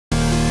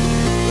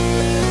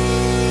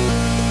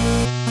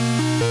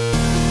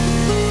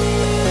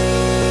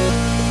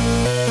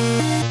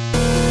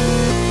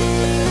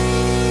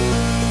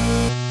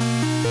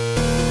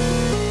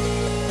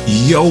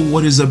Yo,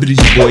 what is up? It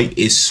is your boy,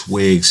 it's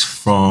Swigs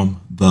from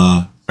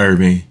the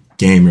Urban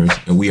Gamers,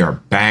 and we are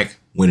back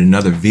with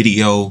another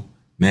video.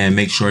 Man,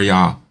 make sure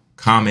y'all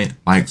comment,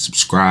 like,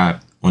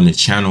 subscribe on the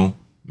channel.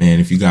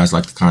 Man, if you guys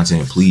like the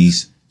content,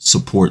 please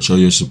show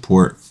your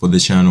support for the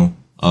channel.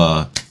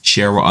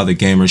 Share with other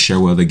gamers,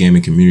 share with other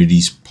gaming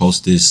communities.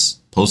 Post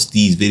these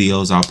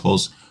videos. I'll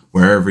post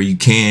wherever you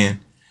can.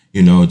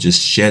 You know,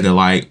 just shed a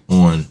light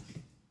on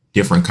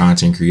different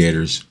content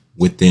creators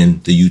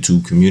within the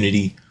YouTube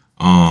community.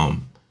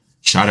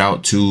 Shout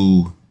out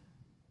to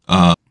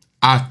I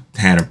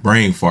had a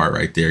brain fart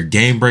right there.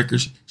 Game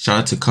Breakers. Shout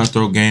out to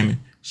Cutthroat Gaming.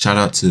 Shout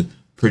out to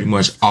pretty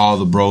much all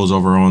the bros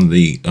over on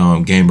the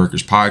Game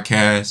Breakers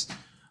podcast.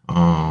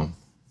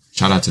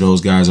 Shout out to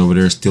those guys over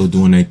there still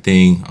doing their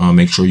thing.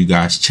 Make sure you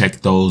guys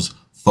check those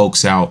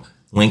folks out.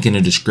 Link in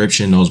the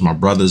description. Those my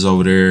brothers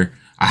over there.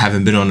 I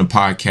haven't been on the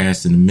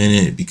podcast in a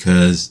minute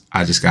because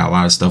I just got a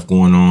lot of stuff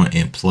going on,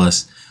 and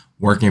plus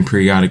working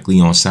periodically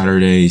on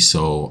Saturdays,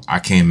 so I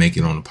can't make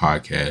it on the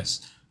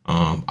podcast.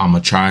 I'm gonna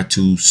try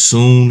to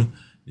soon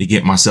to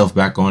get myself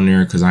back on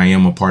there because I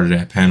am a part of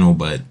that panel,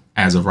 but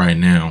as of right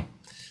now,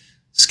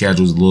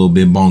 schedule's a little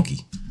bit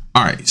bonky.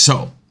 All right,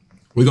 so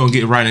we're gonna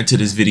get right into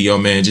this video,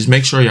 man. Just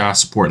make sure y'all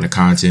supporting the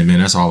content, man.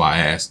 That's all I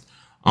asked.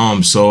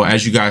 So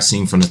as you guys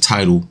seen from the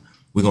title,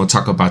 we're gonna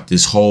talk about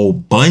this whole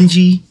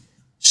Bungie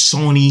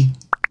Sony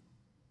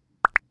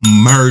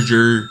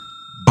merger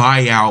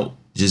buyout.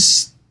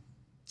 Just,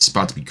 it's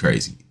about to be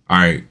crazy. All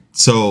right,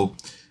 so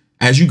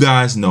as you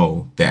guys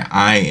know, that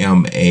I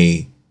am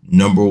a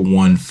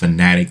 #1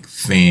 fanatic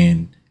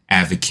fan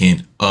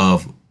advocate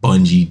of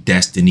Bungie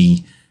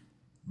Destiny.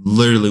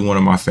 Literally one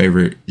of my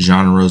favorite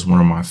genres, one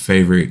of my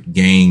favorite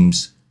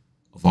games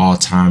of all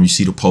time. You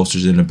see the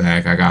posters in the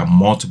back. I got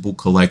multiple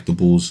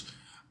collectibles.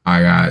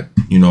 I got,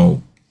 you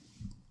know,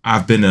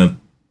 I've been a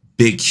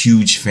big,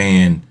 huge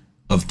fan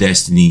of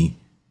Destiny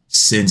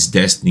since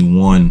Destiny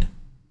 1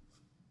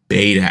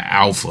 beta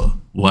alpha.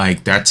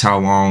 Like, that's how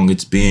long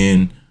it's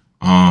been.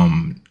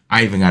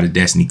 I even got a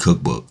Destiny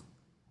cookbook.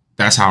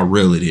 That's how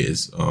real it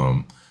is.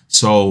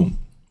 So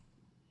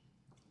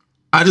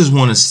I just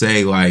want to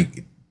say,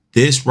 like,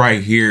 this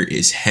right here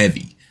is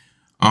heavy.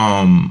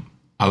 A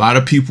lot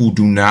of people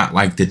do not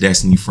like the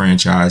Destiny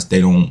franchise.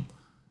 They're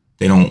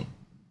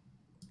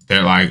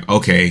like,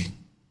 okay,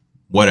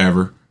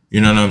 whatever.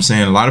 You know what I'm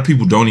saying? A lot of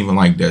people don't even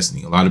like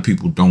Destiny. A lot of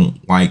people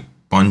don't like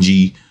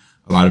Bungie.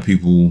 A lot of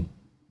people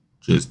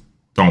just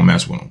don't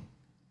mess with them.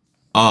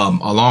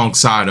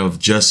 Alongside of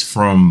just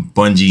from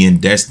Bungie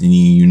and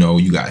Destiny, you know,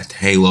 you got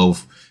Halo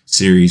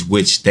series,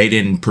 which they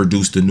didn't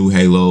produce the new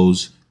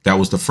Halos. That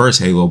was the first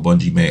Halo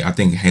Bungie made. I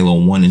think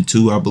Halo 1 and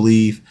 2, I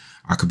believe.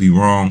 I could be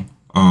wrong.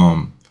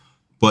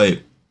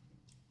 But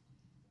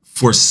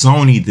for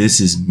Sony, this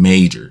is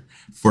major.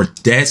 For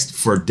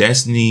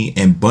Destiny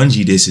and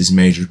Bungie, this is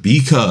major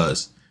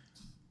because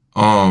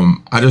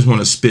I just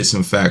want to spit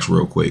some facts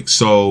real quick.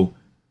 So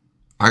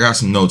I got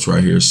some notes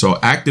right here. So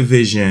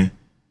Activision,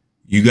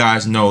 you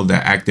guys know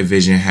that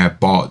Activision had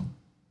bought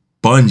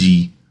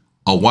Bungie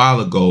a while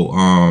ago.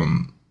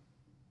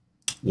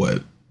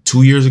 What,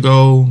 2 years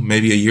ago,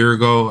 maybe a year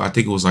ago? I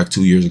think it was like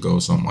 2 years ago,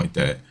 something like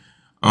that.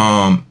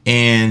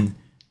 And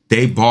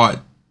they bought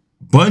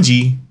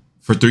Bungie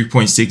for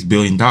 $3.6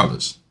 billion.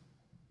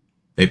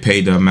 They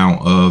paid the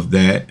amount of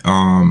that,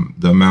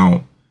 the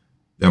amount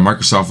that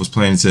Microsoft was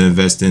planning to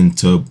invest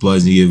into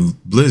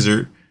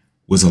Blizzard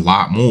was a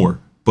lot more,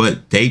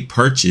 but they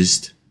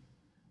purchased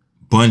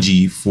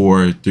Bungie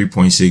for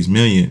 $3.6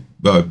 billion,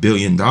 but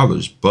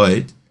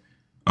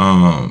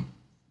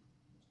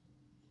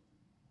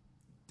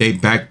they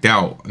backed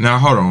out. Now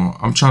hold on,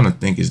 I'm trying to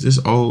think, is this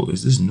old?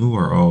 Is this new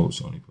or old?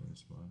 Sony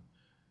PS5.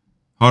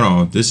 Hold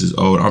on, this is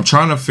old. I'm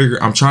trying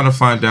to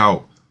find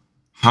out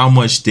how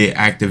much did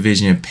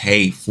Activision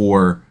pay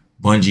for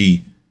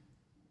Bungie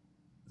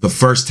the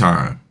first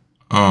time,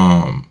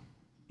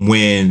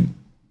 when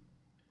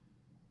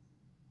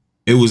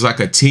it was like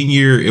a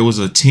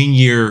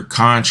 10-year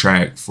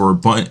contract for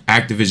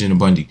Activision and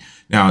Bungie.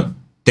 Now,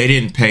 they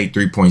didn't pay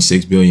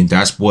 $3.6 billion.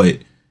 That's what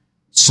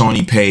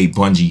Sony paid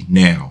Bungie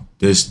now.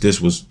 This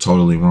was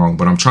totally wrong,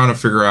 but I'm trying to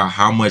figure out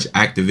how much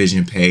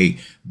Activision paid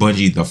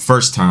Bungie the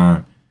first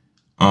time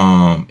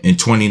in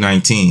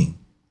 2019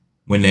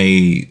 when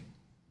they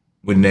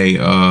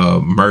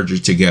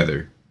merged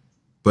together.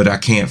 But I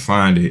can't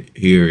find it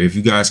here. If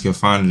you guys can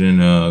find it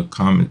in a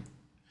comment.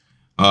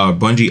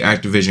 Bungie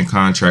Activision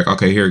contract.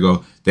 Okay, here we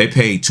go. They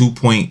paid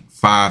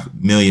 $2.5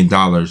 million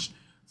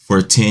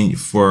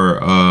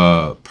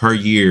per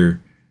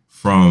year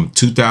from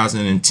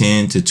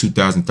 2010 to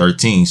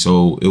 2013.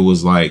 So it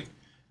was like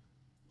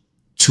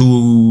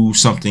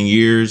 2-something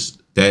years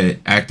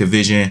that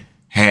Activision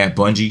had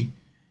Bungie,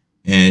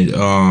 and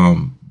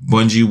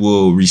Bungie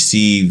will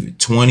receive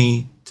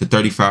 20 to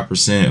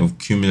 35% of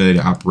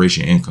accumulated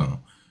operation income.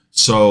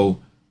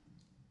 So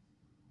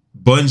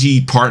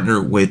Bungie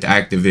partnered with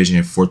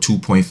Activision for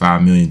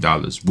 $2.5 million,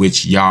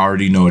 which y'all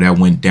already know that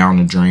went down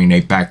the drain. They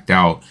backed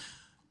out.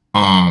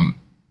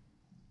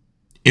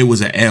 it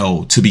was an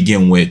L to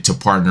begin with to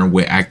partner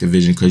with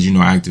Activision, because you know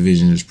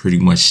Activision is pretty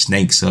much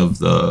snakes of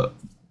the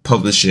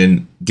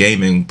publishing,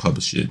 gaming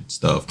publishing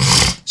stuff.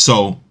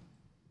 So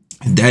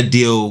that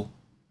deal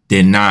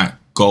did not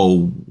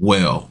go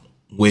well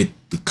with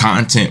the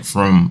content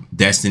from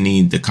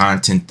Destiny, the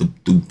content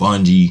through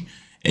Bungie,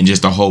 and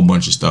just a whole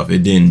bunch of stuff.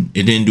 It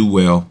didn't do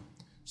well.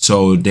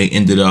 So they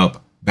ended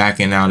up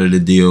backing out of the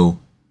deal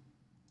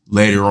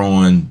later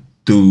on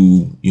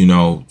through, you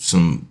know,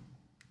 some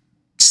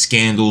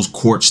scandals,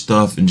 court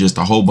stuff, and just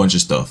a whole bunch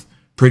of stuff.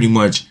 Pretty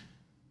much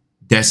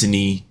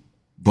Destiny,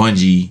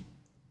 Bungie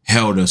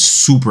held a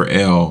super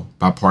L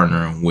by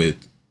partnering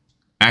with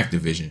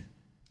Activision.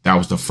 That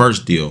was the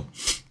first deal.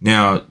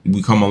 Now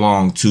we come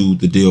along to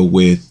the deal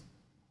with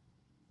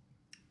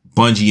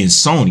Bungie and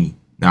Sony.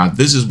 Now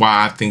this is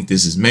why I think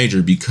this is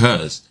major,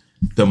 because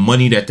the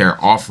money that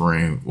they're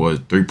offering was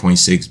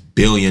 $3.6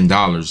 billion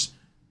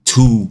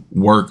to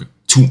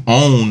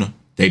own.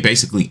 They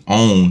basically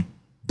own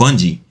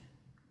Bungie,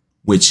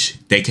 which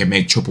they can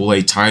make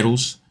AAA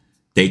titles.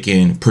 They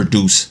can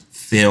produce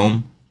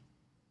film,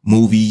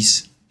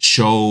 movies,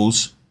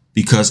 shows,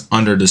 because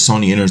under the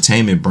Sony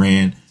Entertainment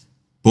brand,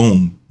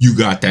 boom, you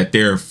got that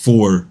there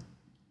for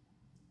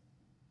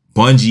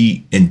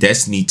Bungie and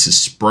Destiny to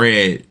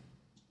spread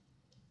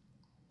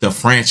the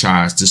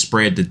franchise, to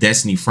spread the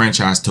Destiny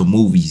franchise to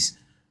movies,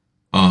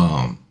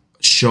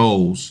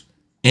 shows,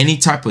 any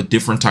type of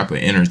different type of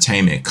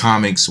entertainment,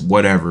 comics,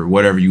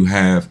 whatever you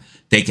have,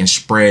 they can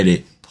spread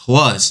it,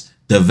 plus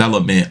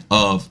development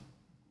of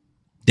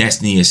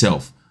Destiny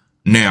itself.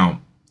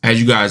 Now,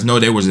 as you guys know,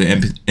 there was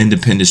an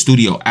independent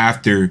studio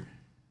after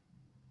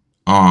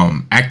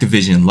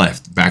Activision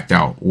left, backed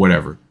out,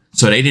 whatever.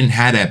 So they didn't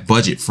have that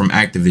budget from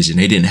Activision.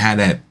 They didn't have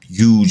that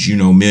huge, you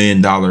know, $1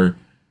 million,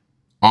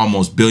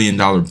 almost $1 billion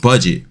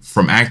budget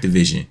from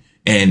Activision.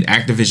 And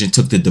Activision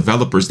took the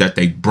developers that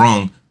they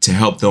brung to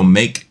help them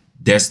make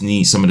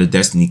Destiny, some of the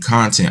Destiny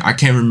content. I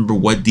can't remember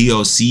what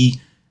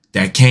DLC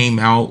that came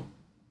out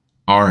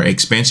or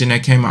expansion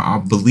that came out. I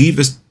believe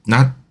it's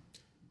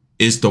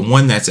the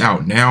one that's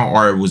out now,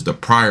 or it was the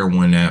prior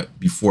one that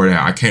before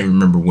that. I can't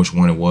remember which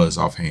one it was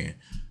offhand.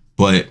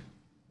 But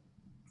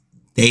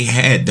they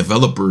had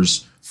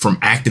developers from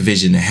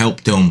Activision to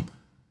help them,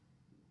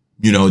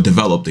 you know,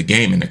 develop the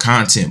game and the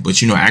content.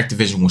 But, you know,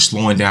 Activision was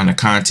slowing down the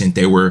content.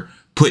 They were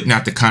putting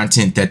out the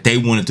content that they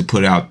wanted to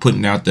put out,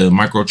 putting out the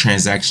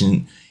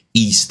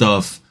microtransaction-y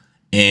stuff,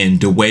 and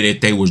the way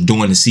that they was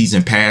doing the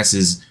season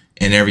passes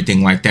and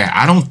everything like that.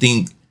 I don't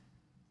think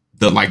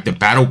the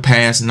battle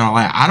pass and all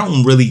that, I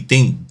don't really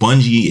think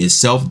Bungie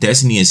itself,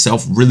 Destiny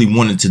itself, really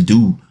wanted to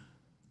do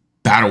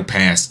battle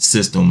pass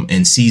system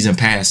and season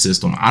pass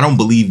system. I don't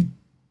believe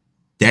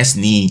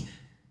Destiny,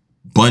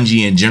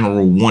 Bungie in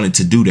general wanted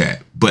to do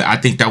that, but I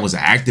think that was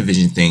an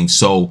Activision thing.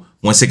 So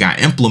once it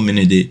got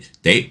implemented,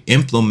 they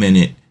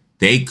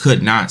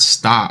could not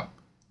stop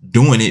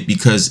doing it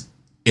because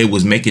it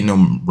was making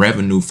them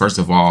revenue. First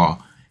of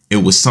all, it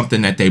was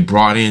something that they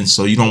brought in.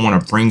 So you don't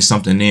want to bring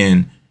something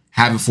in,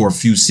 have it for a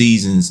few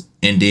seasons,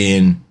 and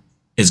then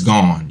it's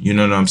gone. You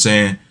know what I'm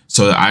saying?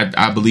 So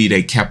I believe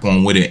they kept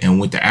on with it. And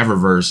with the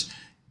Eververse,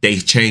 they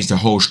changed the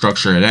whole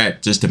structure of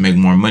that just to make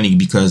more money,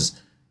 because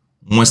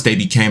once they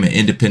became an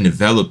independent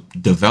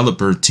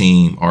developer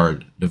team or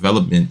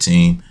development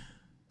team,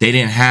 they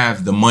didn't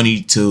have the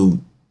money to,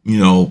 you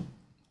know,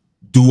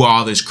 do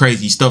all this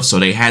crazy stuff. So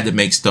they had to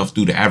make stuff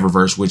through the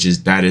Eververse, which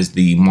is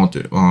the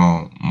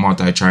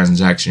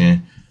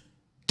multi-transaction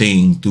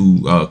thing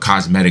through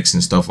cosmetics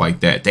and stuff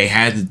like that. They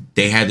had to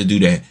do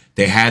that.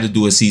 They had to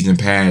do a season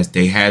pass.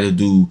 They had to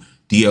do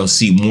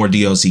DLC, more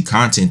DLC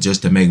content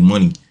just to make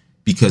money,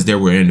 because they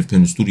were an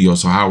independent studio.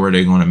 So how are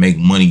they going to make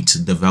money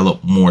to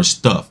develop more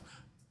stuff?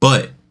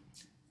 But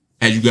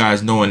as you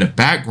guys know, in the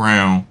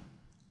background,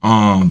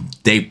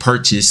 they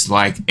purchased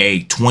like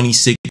a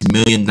 $26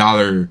 million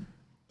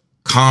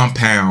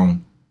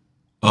compound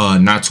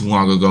not too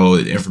long ago.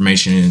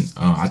 Information,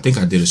 I think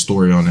I did a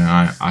story on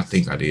that. I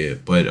think I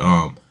did. But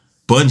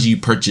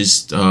Bungie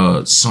purchased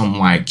some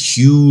like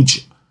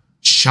huge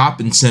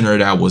shopping center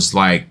that was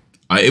like,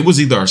 it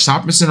was either a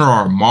shopping center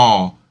or a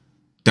mall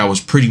that was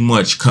pretty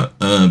much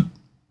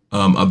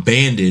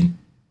abandoned,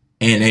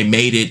 and they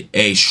made it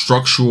a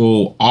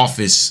structural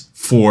office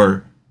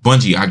for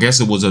Bungie. I guess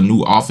it was a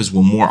new office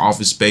with more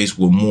office space,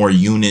 with more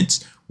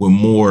units, with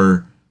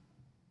more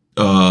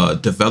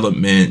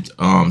development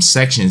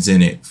sections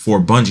in it for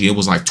Bungie. It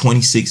was like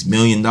 $26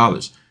 million.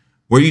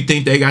 Where do you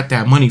think they got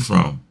that money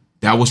from?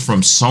 That was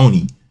from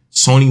Sony.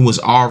 Sony was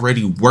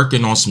already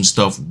working on some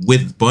stuff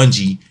with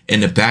Bungie in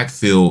the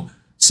backfield,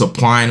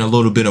 supplying a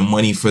little bit of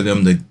money for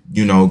them to,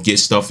 you know, get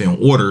stuff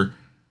in order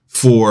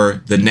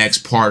for the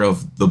next part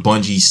of the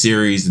Bungie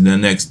series and the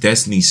next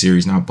Destiny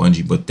series. Not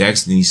Bungie, but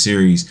Destiny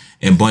series,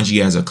 and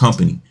Bungie as a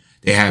company.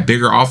 They had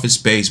bigger office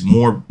space,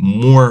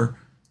 more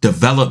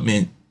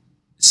development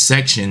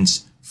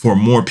sections for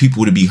more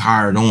people to be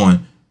hired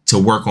on to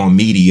work on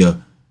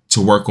media,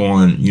 to work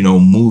on, you know,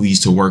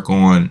 movies, to work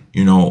on,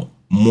 you know,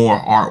 more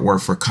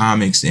artwork for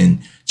comics, and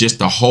just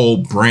the whole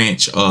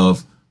branch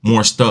of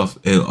more stuff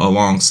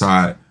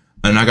alongside.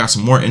 And I got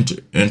some more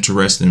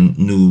interesting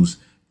news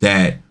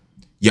that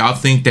y'all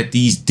think that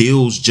these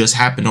deals just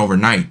happen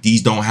overnight.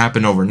 These don't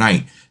happen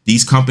overnight.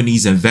 These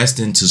companies invest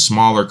into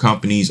smaller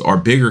companies or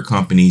bigger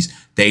companies.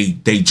 They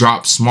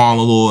drop small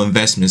little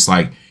investments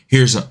like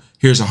here's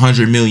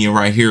 100 million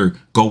right here.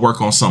 Go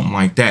work on something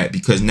like that.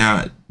 Because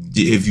now,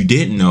 if you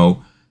didn't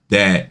know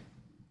that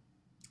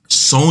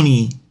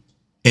Sony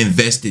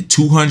invested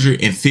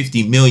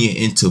 250 million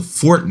into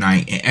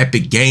Fortnite and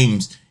Epic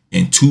Games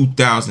in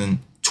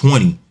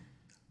 2020.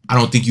 I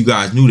don't think you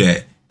guys knew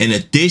that. In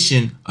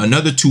addition,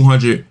 another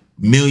 $200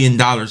 million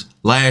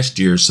last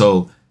year.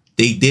 So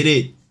they did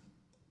it.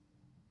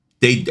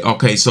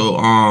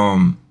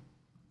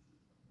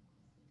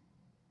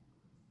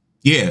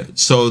 Yeah,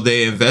 so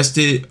they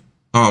invested,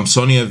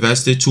 Sony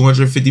invested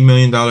 $250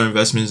 million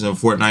investments in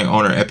Fortnite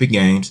owner Epic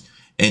Games,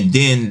 and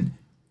then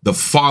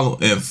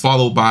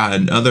followed by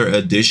another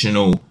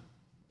additional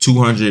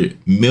 $200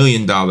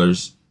 million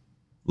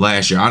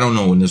last year. I don't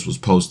know when this was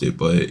posted,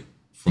 but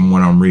from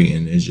what I'm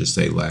reading, it just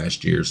say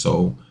last year.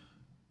 So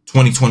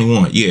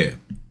 2021, yeah.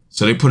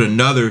 So they put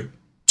another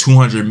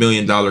 $200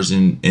 million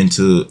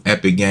into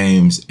Epic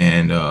Games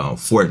and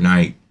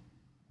Fortnite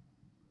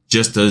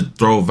just to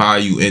throw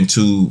value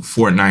into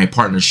Fortnite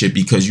partnership,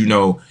 because, you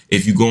know,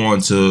 if you go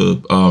on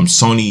to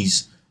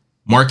Sony's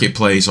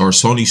marketplace or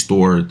Sony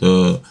store,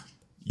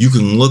 you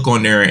can look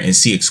on there and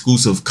see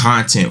exclusive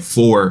content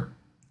for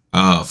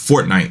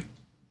Fortnite.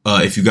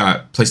 If you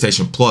got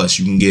PlayStation Plus,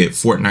 you can get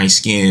Fortnite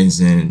skins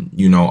and,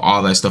 you know,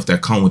 all that stuff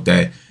that come with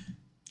that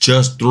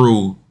just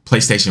through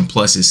PlayStation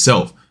Plus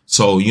itself.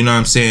 So, you know what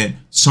I'm saying?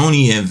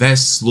 Sony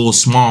invests little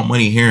small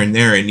money here and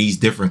there in these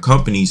different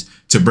companies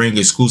to bring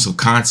exclusive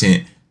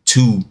content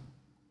to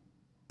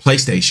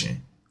PlayStation.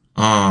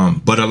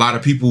 But a lot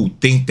of people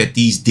think that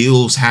these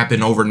deals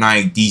happen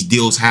overnight. These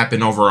deals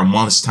happen over a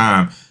month's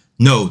time.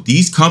 No,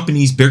 these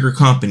companies, bigger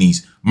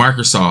companies,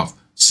 Microsoft,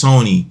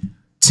 Sony,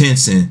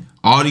 Tencent,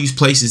 all these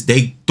places,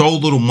 they throw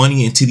little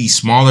money into these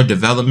smaller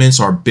developments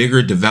or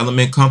bigger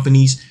development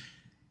companies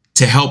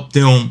to help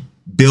them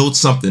build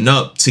something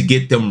up to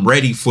get them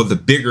ready for the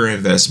bigger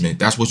investment.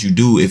 That's what you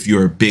do if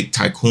you're a big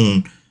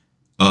tycoon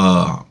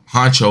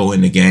honcho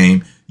in the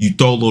game. You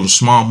throw a little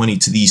small money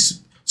to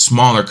these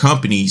smaller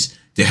companies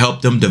to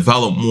help them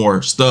develop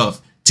more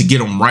stuff to get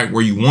them right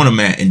where you want them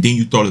at, and then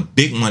you throw the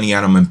big money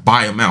at them and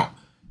buy them out.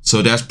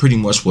 So that's pretty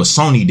much what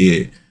Sony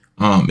did.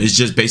 It's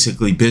just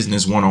basically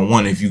business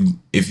 101. If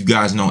you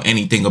guys know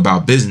anything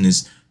about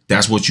business,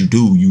 that's what you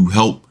do. You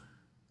help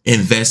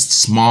invest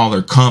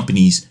smaller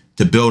companies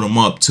to build them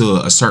up to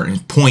a certain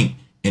point,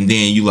 and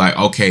then you like,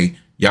 okay,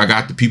 y'all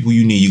got the people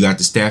you need, you got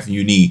the staffing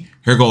you need.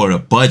 Here go the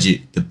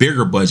budget, the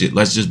bigger budget.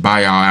 Let's just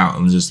buy y'all out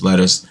and just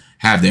let us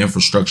have the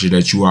infrastructure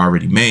that you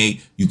already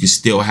made. You can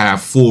still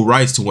have full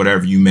rights to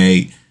whatever you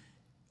made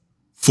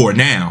for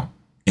now.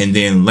 And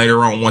then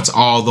later on, once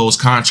all those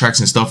contracts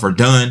and stuff are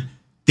done,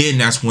 then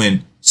that's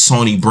when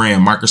Sony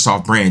brand,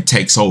 Microsoft brand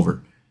takes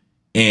over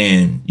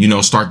and, you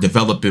know, start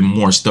developing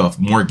more stuff,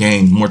 more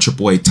games, more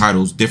AAA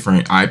titles,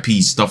 different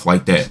IPs, stuff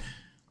like that.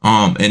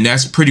 And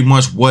that's pretty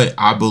much what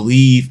I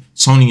believe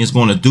Sony is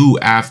going to do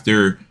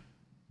after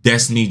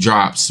Destiny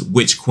drops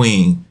Witch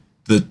Queen,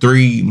 the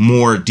 3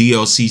 more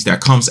DLCs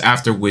that comes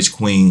after Witch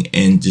Queen,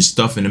 and just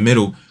stuff in the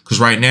middle. Because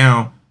right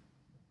now,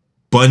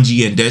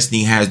 Bungie and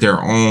Destiny has their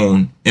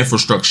own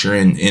infrastructure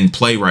in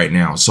play right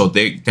now. So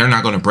they're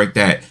not going to break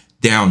that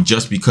down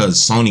just because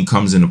Sony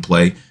comes into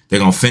play. They're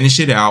going to finish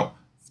it out.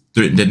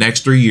 The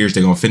next 3 years,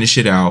 they're going to finish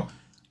it out.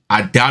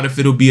 I doubt if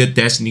it'll be a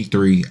Destiny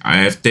 3.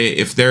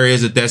 If there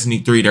is a Destiny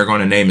 3, they're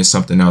going to name it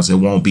something else. It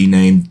won't be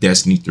named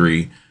Destiny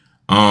 3.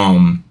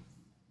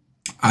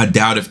 I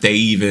doubt if they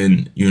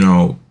even, you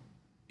know,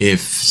 if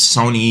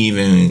Sony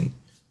even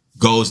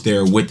goes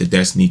there with the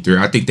Destiny 3.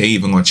 I think they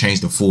even going to change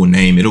the full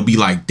name. It'll be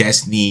like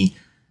Destiny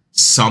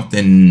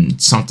something,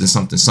 something,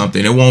 something,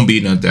 something. It won't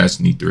be no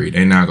Destiny 3.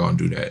 They're not going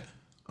to do that.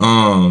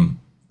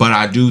 But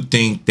I do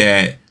think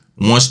that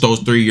once those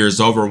 3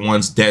 years over,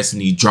 once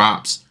Destiny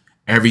drops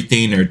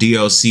everything, their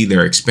DLC,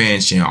 their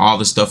expansion, all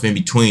the stuff in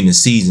between the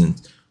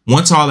seasons,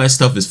 once all that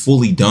stuff is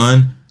fully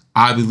done,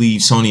 I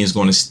believe Sony is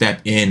going to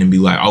step in and be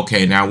like,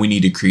 okay, now we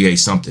need to create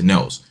something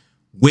else,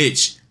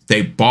 which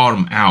they bought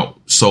them out.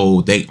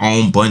 So they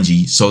own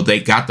Bungie. So they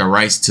got the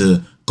rights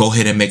to go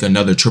ahead and make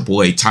another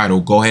AAA title,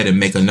 go ahead and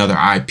make another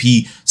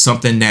IP,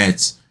 something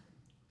that's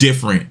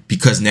different,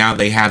 because now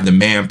they have the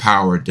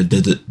manpower, the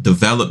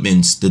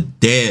developments, the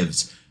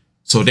devs.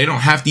 So they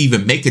don't have to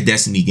even make a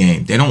Destiny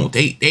game.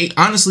 They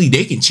honestly,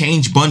 they can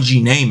change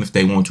Bungie name if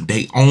they want to.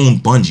 They own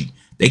Bungie.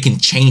 They can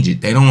change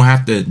it. They don't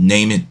have to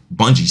name it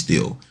Bungie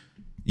still.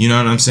 You know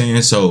what I'm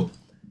saying? So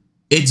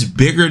it's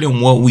bigger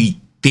than what we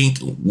think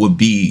would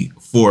be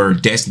for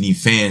Destiny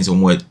fans,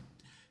 and what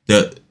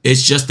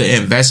it's just the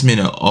investment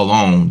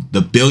alone,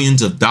 the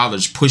billions of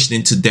dollars pushed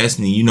into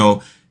Destiny. You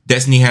know,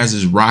 Destiny has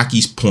its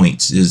rocky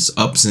points, its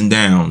ups and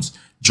downs,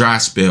 dry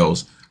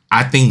spells.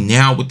 I think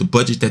now with the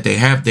budget that they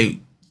have,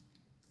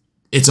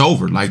 it's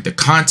over. Like, the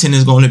content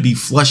is going to be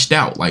flushed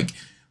out. Like,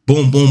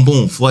 boom, boom,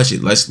 boom, flush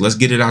it. Let's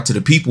get it out to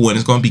the people, and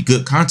it's gonna be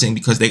good content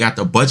because they got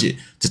the budget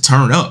to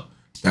turn up.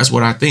 That's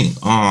what I think.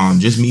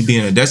 Just me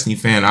being a Destiny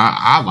fan,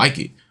 I like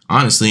it,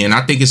 honestly, and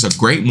I think it's a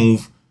great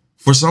move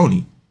for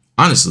Sony,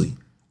 honestly.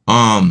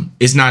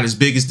 It's not as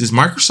big as this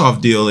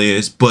Microsoft deal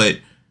is, but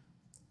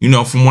you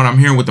know, from what I'm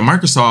hearing with the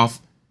Microsoft,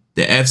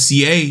 the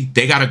FCA,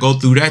 they got to go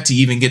through that to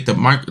even get to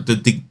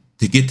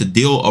get the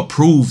deal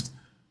approved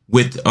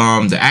with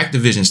the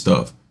Activision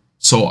stuff.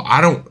 So I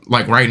don't,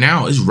 like, right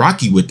now it's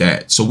rocky with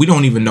that. So we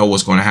don't even know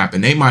what's going to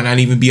happen. They might not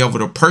even be able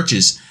to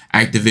purchase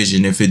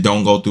Activision if it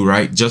don't go through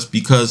right, just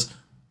because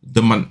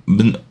the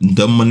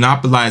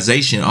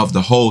monopolization of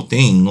the whole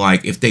thing.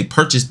 Like, if they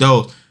purchase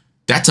those,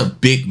 that's a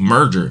big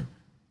merger.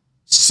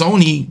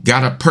 Sony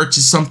got to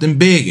purchase something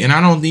big, and I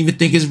don't even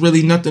think it's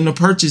really nothing to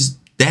purchase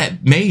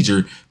that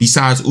major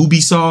besides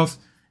Ubisoft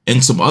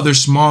and some other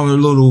smaller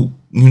little,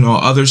 you know,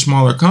 other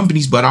smaller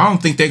companies. But I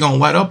don't think they're gonna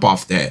let up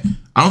off that.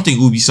 I don't think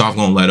Ubisoft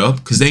gonna let up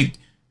because they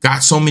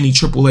got so many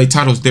AAA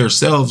titles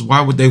themselves.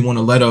 Why would they want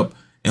to let up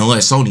and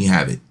let Sony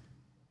have it?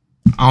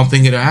 I don't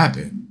think it'll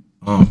happen.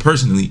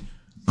 Personally,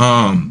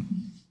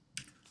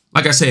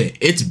 like I said,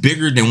 it's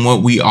bigger than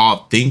what we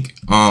all think.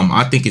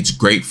 I think it's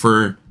great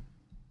for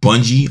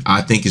Bungie.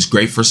 I think it's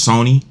great for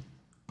Sony.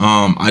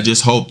 I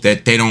just hope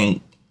that they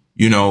don't,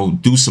 you know,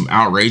 do some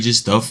outrageous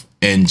stuff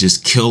and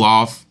just kill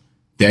off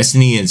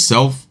Destiny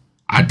itself.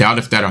 I doubt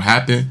if that'll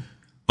happen.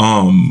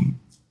 You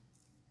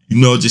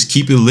know, just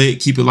keep it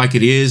lit, keep it like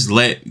it is.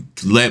 Let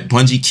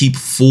Bungie keep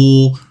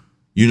full,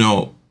 you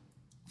know,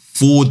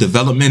 full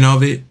development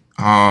of it.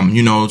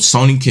 You know,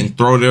 Sony can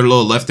throw their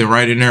little left and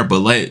right in there, but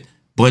let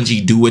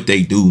Bungie do what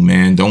they do,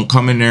 man. Don't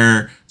come in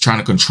there trying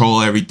to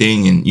control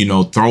everything and, you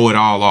know, throw it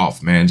all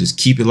off, man. Just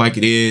keep it like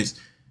it is.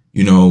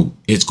 You know,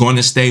 it's going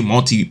to stay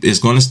multiplayer. It's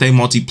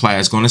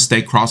going to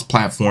stay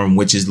cross-platform,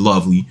 which is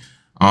lovely.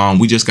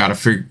 We just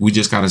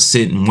gotta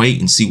sit and wait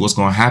and see what's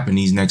going to happen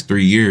these next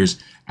 3 years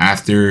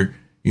after,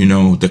 you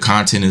know, the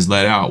content is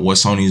let out. What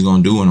Sony's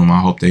going to do in them. I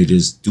hope they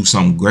just do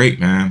something great,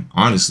 man.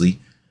 Honestly,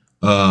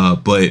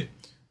 but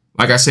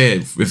like I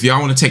said, if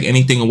y'all want to take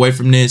anything away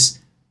from this,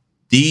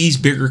 these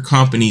bigger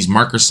companies,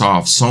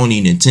 Microsoft,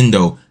 Sony,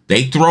 Nintendo,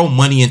 they throw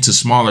money into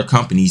smaller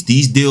companies.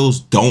 These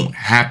deals don't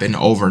happen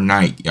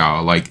overnight,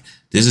 y'all. Like,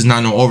 this is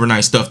not no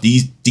overnight stuff.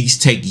 These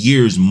take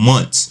years,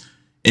 months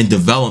in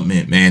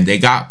development, man. They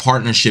got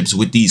partnerships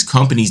with these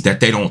companies that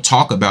they don't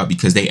talk about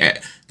because they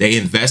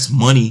invest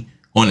money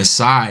on the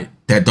side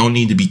that don't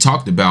need to be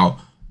talked about.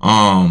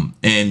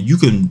 And you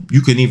can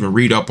even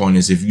read up on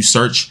this if you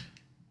search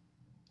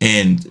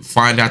and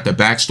find out the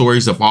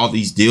backstories of all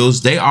these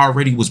deals. They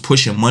already was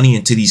pushing money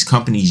into these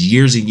companies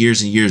years and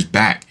years and years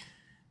back.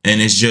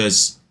 And it's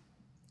just,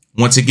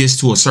 once it gets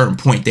to a certain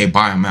point, they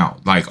buy them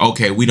out. Like,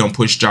 okay, we don't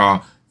push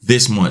y'all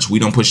this much. We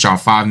don't push y'all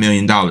 $5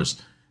 million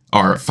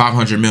or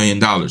 $500 million.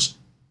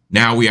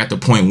 Now we at the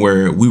point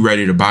where we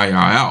ready to buy y'all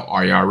out.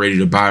 Are y'all ready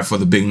to buy for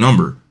the big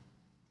number?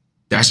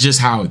 That's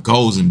just how it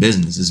goes in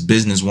business. It's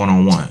business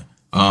 101.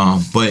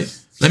 But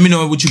let me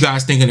know what you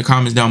guys think in the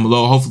comments down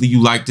below. Hopefully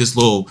you like this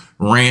little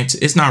rant.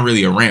 It's not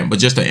really a rant, but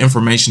just an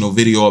informational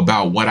video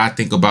about what I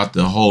think about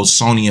the whole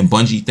Sony and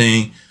Bungie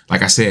thing.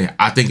 Like I said,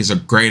 I think it's a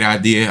great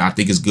idea. I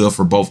think it's good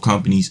for both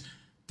companies.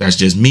 That's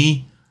just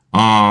me.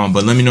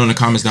 But let me know in the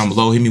comments down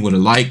below. Hit me with a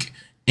like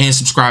and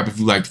subscribe if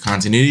you like the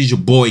content. It is your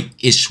boy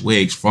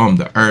Ishwigs from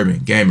the Urban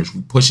Gamers.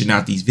 We pushing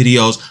out these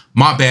videos.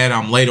 My bad,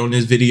 I'm late on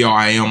this video.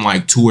 I am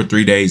like 2 or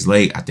 3 days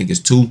late. I think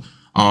it's 2.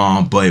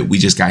 But we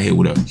just got hit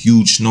with a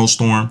huge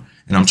snowstorm,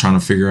 and I'm trying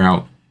to figure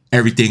out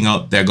everything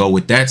up that go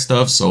with that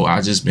stuff. So I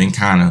just been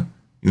kind of,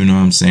 you know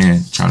what I'm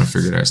saying, trying to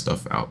figure that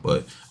stuff out.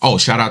 But oh,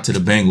 shout out to the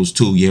Bengals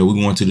too. Yeah, we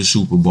going to the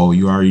Super Bowl.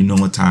 You already know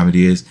what time it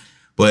is.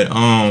 But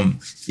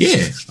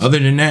yeah, other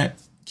than that,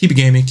 keep it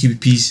gaming, keep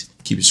it peace,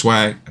 keep it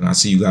swag, and I'll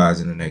see you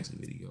guys in the next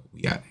video.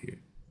 We out here.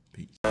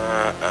 Peace.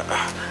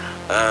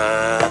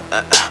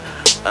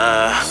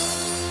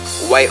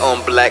 White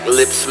on black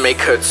lips make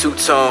her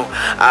two-tone.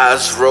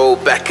 Eyes roll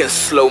back in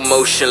slow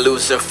motion,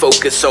 losing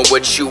focus on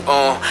what you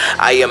on.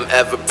 I am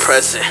ever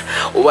present.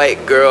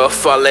 White girl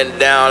falling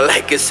down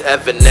like it's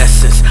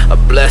evanescence. A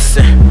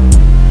blessing.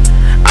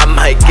 I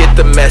might get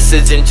the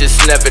message and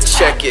just never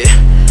check it.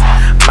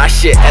 My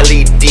shit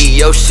LED,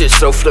 your shit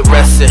so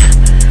fluorescent.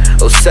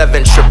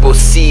 07 triple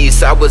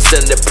C's, I was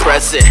in the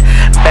present.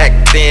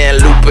 Back then,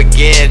 loop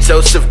again,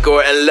 Joseph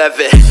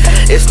Gordon-Levitt.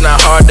 It's not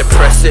hard to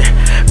press it,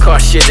 car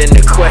shit in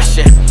the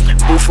question.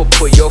 Booth will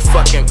pull your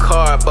fucking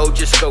car, Bo,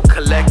 just go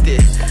collect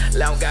it.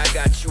 Long guy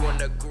got you on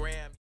the ground.